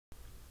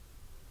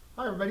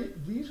Hi everybody,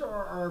 these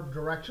are our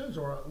directions,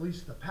 or at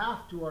least the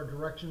path to our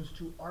directions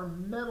to our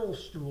metal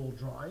stool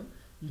drawing.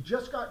 You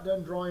just got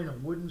done drawing a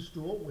wooden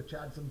stool, which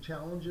had some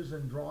challenges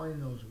in drawing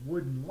those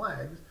wooden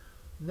legs.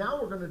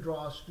 Now we're going to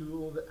draw a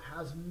stool that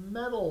has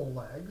metal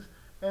legs,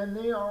 and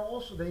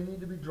they need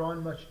to be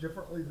drawn much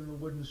differently than the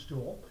wooden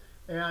stool.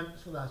 And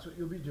so that's what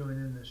you'll be doing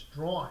in this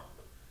drawing.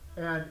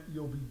 And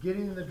you'll be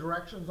getting the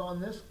directions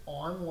on this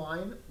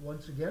online,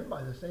 once again,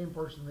 by the same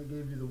person that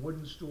gave you the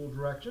wooden stool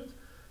directions.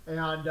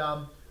 And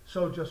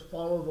so just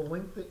follow the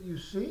link that you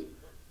see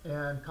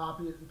and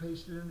copy it and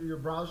paste it into your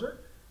browser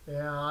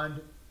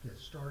and get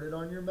started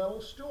on your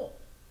metal stool.